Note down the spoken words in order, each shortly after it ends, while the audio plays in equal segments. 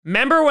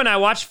Remember when I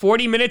watched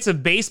 40 minutes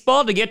of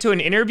baseball to get to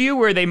an interview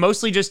where they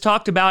mostly just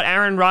talked about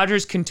Aaron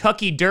Rodgers'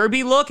 Kentucky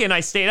Derby look and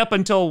I stayed up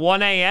until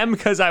 1 a.m.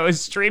 because I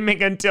was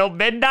streaming until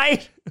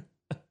midnight?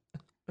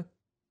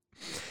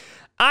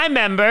 I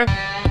remember.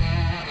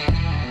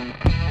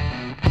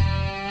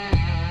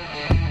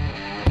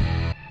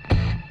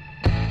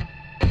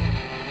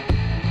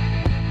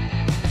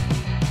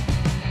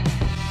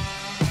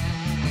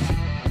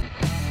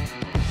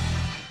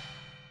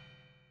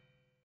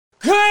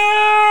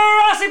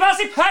 Rossi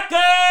Bossy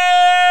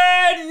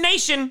Packer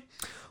Nation.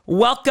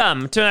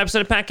 Welcome to an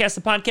episode of Packcast,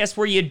 the podcast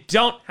where you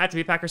don't have to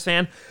be a Packers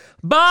fan,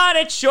 but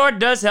it sure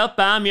does help.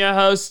 I'm your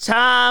host,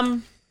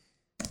 Tom.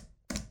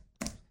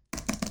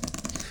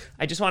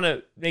 I just want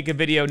to make a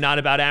video not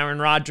about Aaron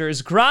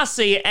Rodgers,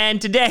 Grossi,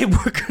 and today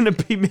we're going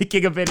to be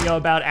making a video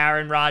about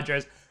Aaron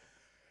Rodgers.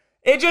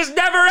 It just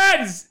never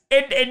ends.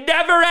 It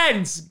never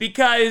ends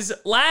because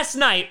last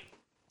night,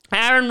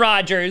 Aaron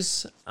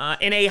Rodgers,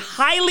 in a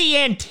highly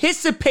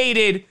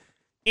anticipated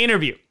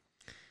interview,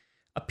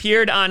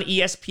 appeared on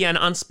ESPN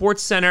on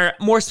SportsCenter,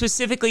 more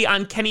specifically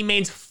on Kenny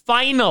Mayne's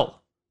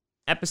final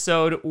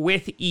episode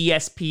with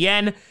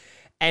ESPN.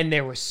 And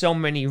there were so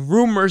many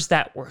rumors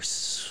that were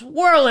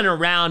swirling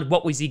around.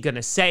 What was he going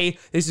to say?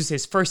 This was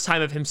his first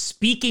time of him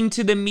speaking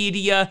to the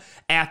media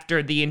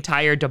after the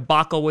entire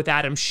debacle with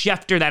Adam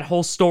Schefter. That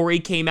whole story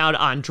came out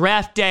on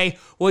draft day.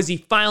 Was he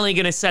finally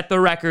going to set the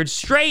record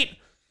straight?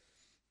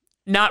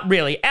 Not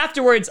really.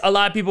 Afterwards, a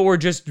lot of people were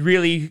just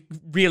really,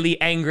 really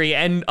angry.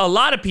 And a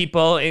lot of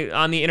people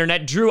on the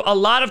internet drew a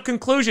lot of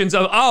conclusions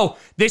of, oh,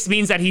 this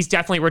means that he's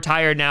definitely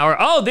retired now. Or,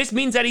 oh, this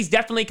means that he's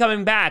definitely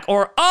coming back.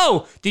 Or,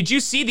 oh, did you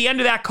see the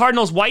end of that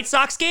Cardinals-White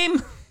Sox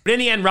game? But in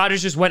the end,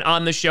 Rodgers just went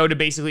on the show to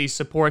basically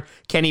support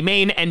Kenny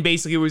Mayne and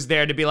basically was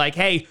there to be like,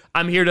 hey,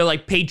 I'm here to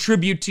like pay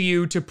tribute to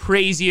you, to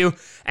praise you.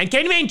 And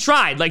Kenny Mayne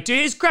tried. Like, to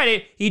his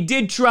credit, he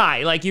did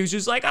try. Like, he was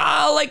just like,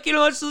 oh, like, you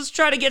know, let's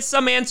try to get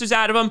some answers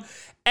out of him.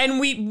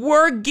 And we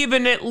were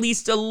given at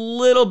least a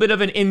little bit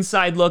of an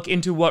inside look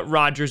into what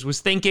Rodgers was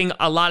thinking.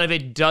 A lot of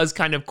it does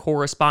kind of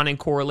correspond and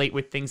correlate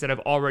with things that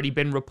have already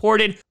been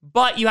reported.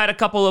 But you had a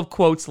couple of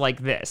quotes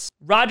like this.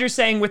 Rodgers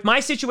saying, with my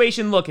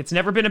situation, look, it's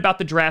never been about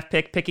the draft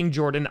pick, picking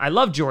Jordan. I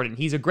love Jordan.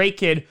 He's a great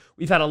kid.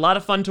 We've had a lot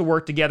of fun to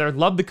work together.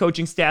 Love the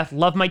coaching staff.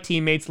 Love my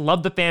teammates.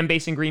 Love the fan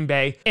base in Green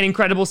Bay. An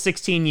incredible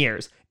 16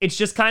 years. It's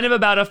just kind of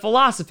about a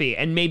philosophy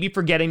and maybe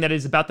forgetting that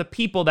it's about the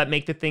people that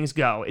make the things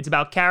go. It's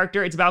about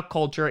character, it's about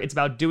culture, it's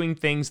about doing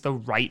things the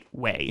right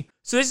way.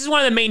 So this is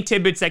one of the main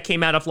tidbits that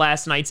came out of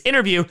last night's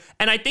interview,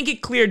 and I think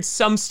it cleared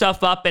some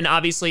stuff up, and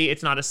obviously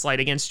it's not a slight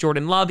against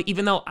Jordan Love,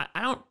 even though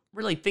I don't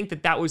really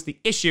think that was the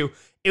issue.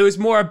 It was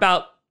more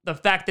about the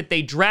fact that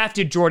they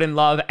drafted Jordan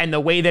Love and the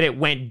way that it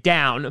went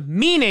down,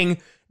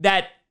 meaning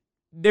that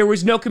there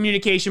was no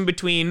communication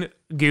between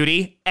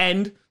Goody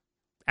and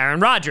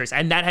Aaron Rodgers,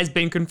 and that has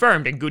been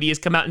confirmed. And Goody has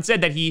come out and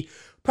said that he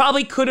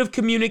probably could have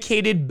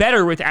communicated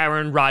better with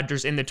Aaron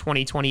Rodgers in the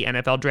 2020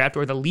 NFL draft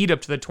or the lead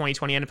up to the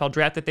 2020 NFL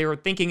draft that they were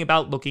thinking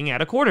about looking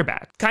at a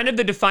quarterback. Kind of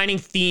the defining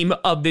theme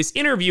of this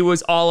interview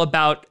was all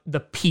about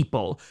the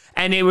people.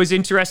 And it was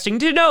interesting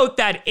to note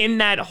that in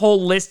that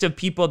whole list of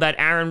people that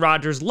Aaron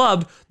Rodgers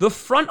loved, the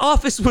front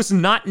office was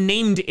not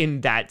named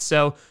in that.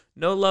 So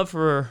no love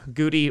for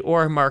Goody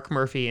or Mark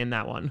Murphy in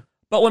that one.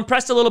 But when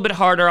pressed a little bit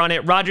harder on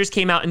it, Rodgers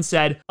came out and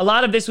said, a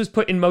lot of this was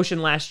put in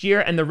motion last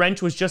year, and the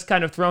wrench was just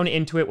kind of thrown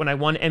into it when I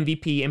won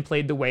MVP and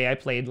played the way I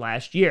played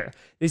last year.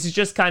 This is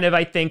just kind of,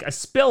 I think, a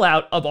spill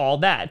out of all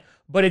that.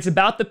 But it's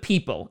about the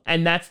people,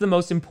 and that's the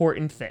most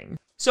important thing.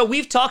 So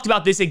we've talked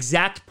about this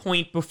exact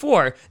point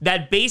before,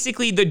 that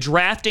basically the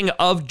drafting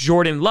of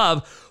Jordan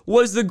Love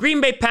was the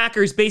Green Bay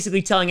Packers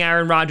basically telling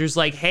Aaron Rodgers,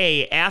 like,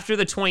 hey, after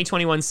the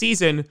 2021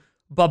 season,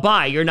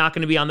 bye-bye, you're not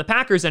going to be on the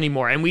Packers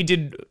anymore. And we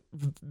did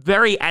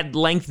very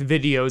at-length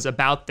videos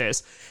about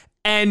this.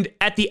 And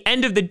at the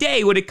end of the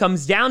day, what it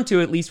comes down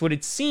to, at least what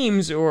it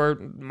seems, or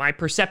my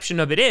perception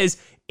of it is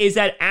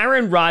that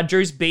Aaron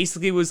Rodgers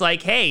basically was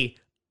like, hey,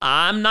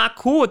 I'm not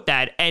cool with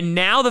that. And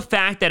now the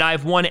fact that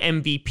I've won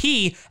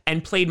MVP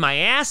and played my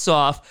ass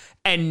off,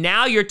 and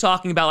now you're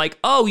talking about like,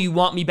 oh, you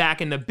want me back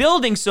in the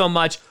building so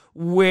much,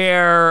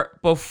 where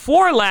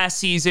before last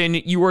season,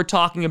 you were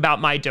talking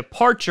about my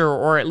departure,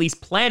 or at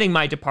least planning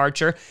my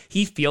departure,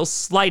 he feels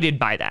slighted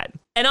by that.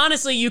 And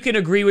honestly, you can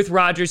agree with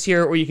Rodgers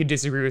here, or you can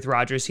disagree with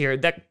Rodgers here.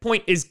 That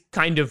point is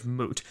kind of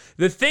moot.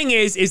 The thing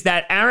is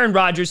that Aaron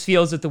Rodgers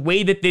feels that the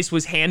way that this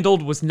was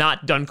handled was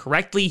not done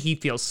correctly. He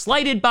feels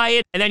slighted by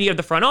it. And then you have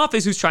the front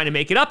office who's trying to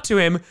make it up to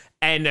him,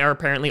 and are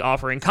apparently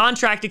offering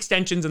contract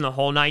extensions in the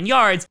whole 9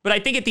 yards. But I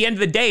think at the end of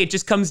the day, it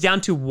just comes down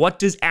to, what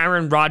does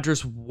Aaron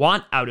Rodgers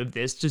want out of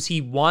this? Does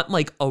he want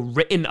like a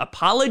written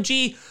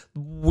apology?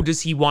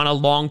 Does he want a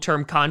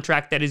long-term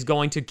contract that is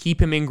going to keep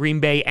him in Green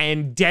Bay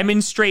and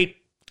demonstrate,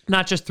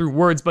 not just through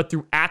words, but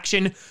through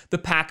action, the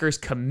Packers'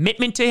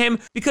 commitment to him?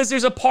 Because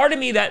there's a part of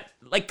me that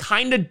like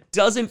kind of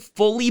doesn't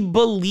fully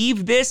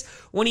believe this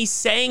when he's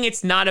saying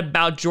it's not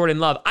about Jordan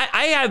Love.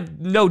 I have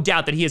no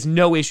doubt that he has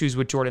no issues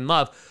with Jordan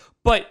Love.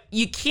 But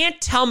you can't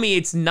tell me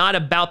it's not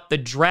about the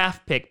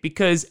draft pick,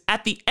 because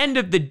at the end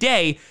of the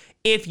day,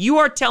 if you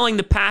are telling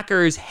the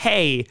Packers,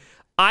 hey,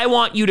 I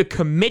want you to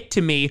commit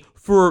to me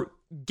for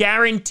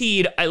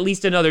guaranteed at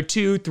least another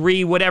 2,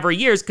 3, whatever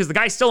years, because the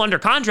guy's still under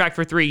contract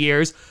for 3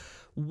 years,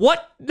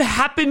 what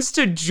happens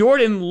to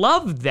Jordan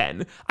Love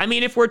then? I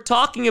mean, if we're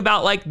talking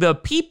about like the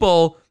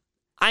people,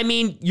 I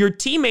mean, your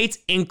teammates,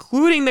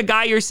 including the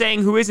guy you're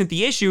saying who isn't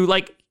the issue,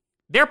 like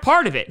they're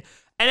part of it.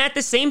 And at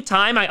the same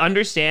time, I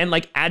understand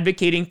like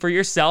advocating for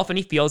yourself, and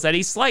he feels that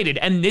he's slighted.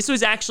 And this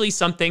was actually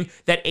something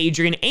that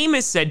Adrian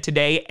Amos said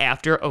today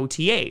after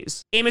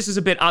OTAs. Amos was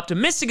a bit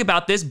optimistic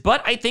about this,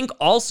 but I think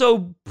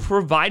also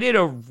provided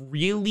a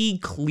really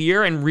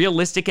clear and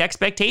realistic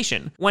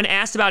expectation. When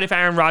asked about if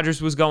Aaron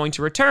Rodgers was going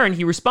to return,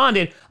 he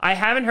responded, I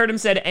haven't heard him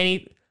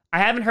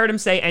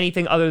say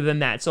anything other than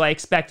that, so I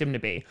expect him to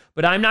be.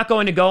 But I'm not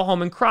going to go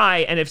home and cry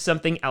and if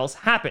something else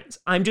happens.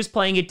 I'm just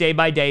playing it day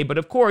by day, but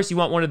of course you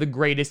want one of the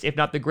greatest, if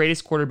not the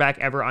greatest quarterback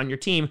ever on your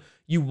team.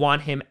 You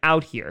want him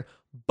out here.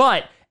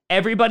 But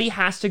everybody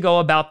has to go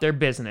about their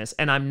business,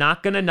 and I'm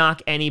not going to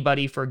knock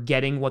anybody for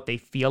getting what they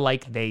feel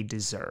like they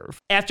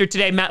deserve. After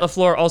today, Matt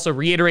LaFleur also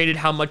reiterated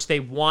how much they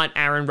want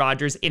Aaron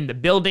Rodgers in the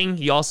building.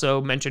 He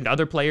also mentioned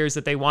other players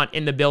that they want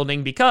in the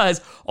building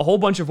because a whole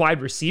bunch of wide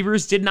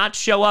receivers did not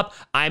show up.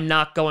 I'm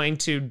not going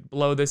to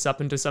blow this up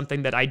into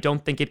something that I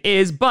don't think it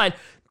is, but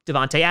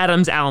Davante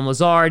Adams, Allen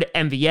Lazard,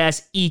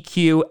 MVS,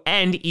 EQ,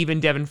 and even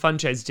Devin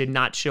Funchess did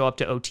not show up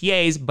to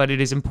OTAs, but it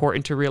is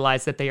important to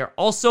realize that they are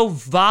also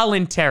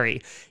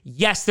voluntary.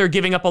 Yes, they're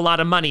giving up a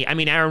lot of money. I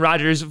mean, Aaron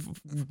Rodgers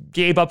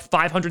gave up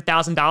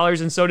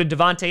 $500,000, and so did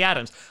Davante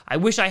Adams. I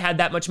wish I had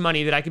that much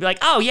money that I could be like,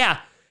 oh yeah,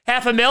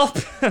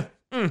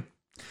 $500,000.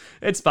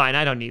 It's fine.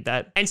 I don't need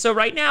that. And so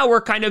right now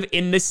we're kind of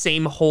in the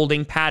same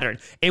holding pattern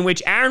in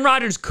which Aaron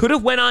Rodgers could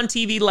have went on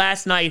TV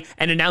last night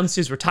and announced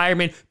his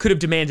retirement, could have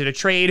demanded a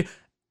trade,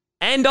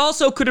 and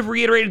also could have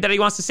reiterated that he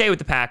wants to stay with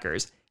the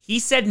Packers. He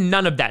said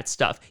none of that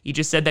stuff. He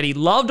just said that he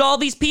loved all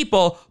these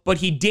people, but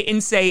he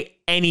didn't say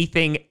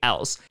anything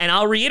else. And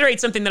I'll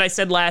reiterate something that I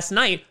said last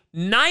night.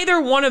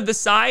 Neither one of the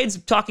sides,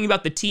 talking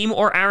about the team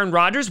or Aaron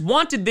Rodgers,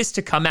 wanted this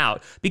to come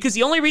out, because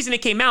the only reason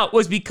it came out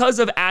was because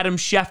of Adam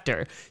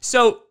Schefter.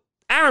 So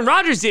Aaron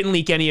Rodgers didn't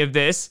leak any of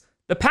this.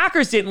 The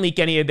Packers didn't leak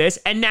any of this,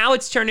 and now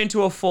it's turned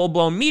into a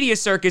full-blown media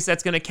circus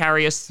that's going to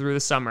carry us through the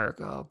summer.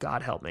 Oh,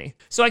 God help me.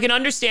 So I can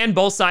understand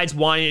both sides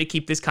wanting to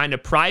keep this kind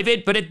of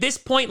private, but at this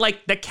point,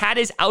 like, the cat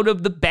is out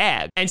of the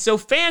bag. And so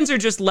fans are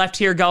just left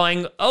here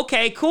going,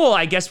 okay, cool,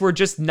 I guess we're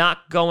just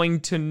not going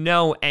to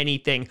know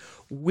anything,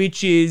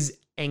 which is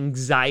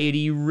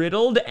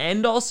anxiety-riddled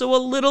and also a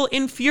little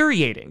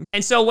infuriating.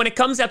 And so when it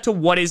comes up to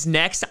what is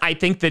next, I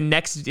think the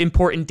next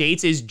important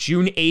dates is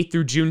June 8th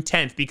through June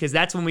 10th, because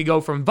that's when we go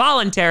from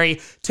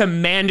voluntary to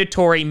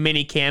mandatory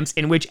mini camps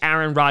in which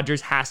Aaron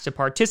Rodgers has to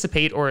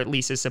participate, or at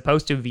least is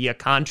supposed to via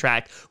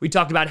contract. We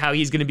talked about how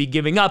he's going to be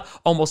giving up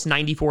almost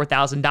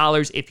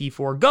 $94,000 if he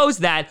forgoes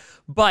that,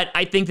 but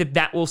I think that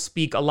that will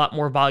speak a lot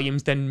more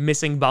volumes than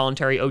missing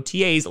voluntary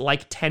OTAs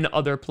like 10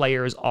 other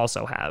players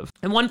also have.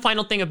 And one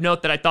final thing of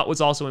note that I thought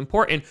was also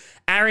important,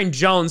 Aaron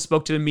Jones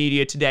spoke to the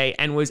media today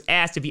and was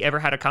asked if he ever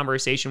had a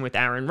conversation with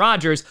Aaron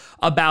Rodgers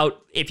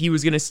about if he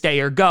was going to stay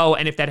or go,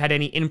 and if that had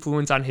any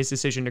influence on his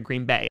decision to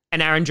Green Bay.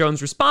 And Aaron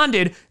Jones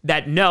responded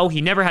that no,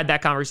 he never had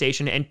that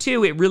conversation, and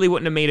two, it really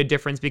wouldn't have made a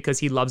difference because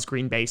he loves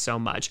Green Bay so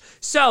much.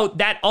 So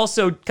that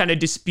also kind of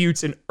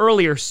disputes an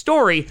earlier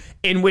story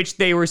in which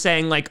they were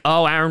saying like,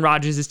 oh, Aaron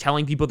Rodgers is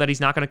telling people that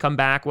he's not going to come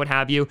back, what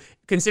have you.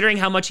 Considering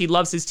how much he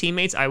loves his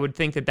teammates, I would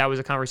think that that was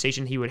a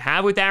conversation he would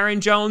have with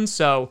Aaron Jones.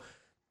 So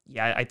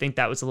yeah, I think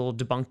that was a little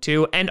debunked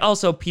too. And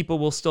also, people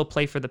will still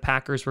play for the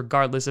Packers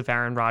regardless if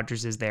Aaron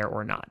Rodgers is there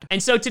or not.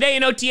 And so today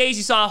in OTAs,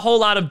 you saw a whole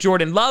lot of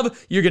Jordan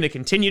Love. You're going to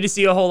continue to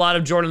see a whole lot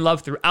of Jordan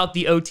Love throughout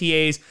the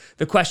OTAs.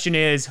 The question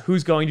is,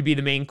 who's going to be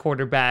the main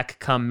quarterback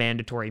come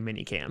mandatory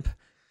minicamp?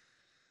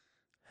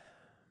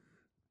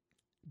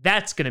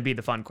 That's going to be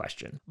the fun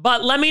question.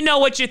 But let me know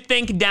what you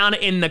think down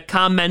in the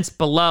comments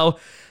below.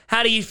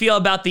 How do you feel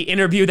about the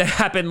interview that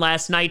happened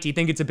last night? Do you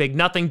think it's a big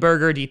nothing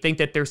burger? Do you think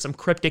that there's some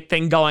cryptic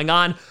thing going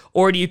on?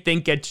 Or do you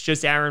think it's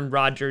just Aaron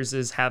Rodgers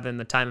is having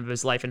the time of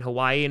his life in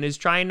Hawaii and is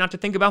trying not to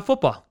think about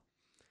football?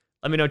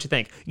 Let me know what you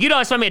think. You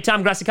know, find me at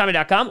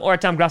TomGrassiComedy.com or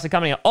at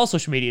TomGrassiComedy on all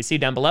social media. See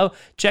down below.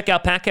 Check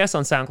out podcasts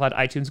on SoundCloud,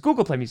 iTunes,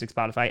 Google Play Music,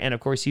 Spotify, and of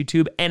course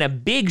YouTube. And a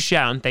big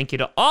shout out and thank you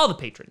to all the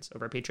patrons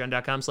over at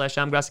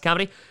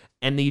patreon.com/TomGrassiComedy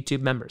and the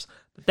YouTube members.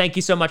 But thank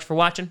you so much for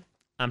watching.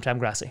 I'm Tom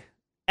Grassi.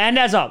 And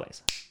as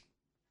always,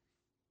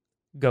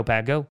 go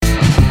Pack, go.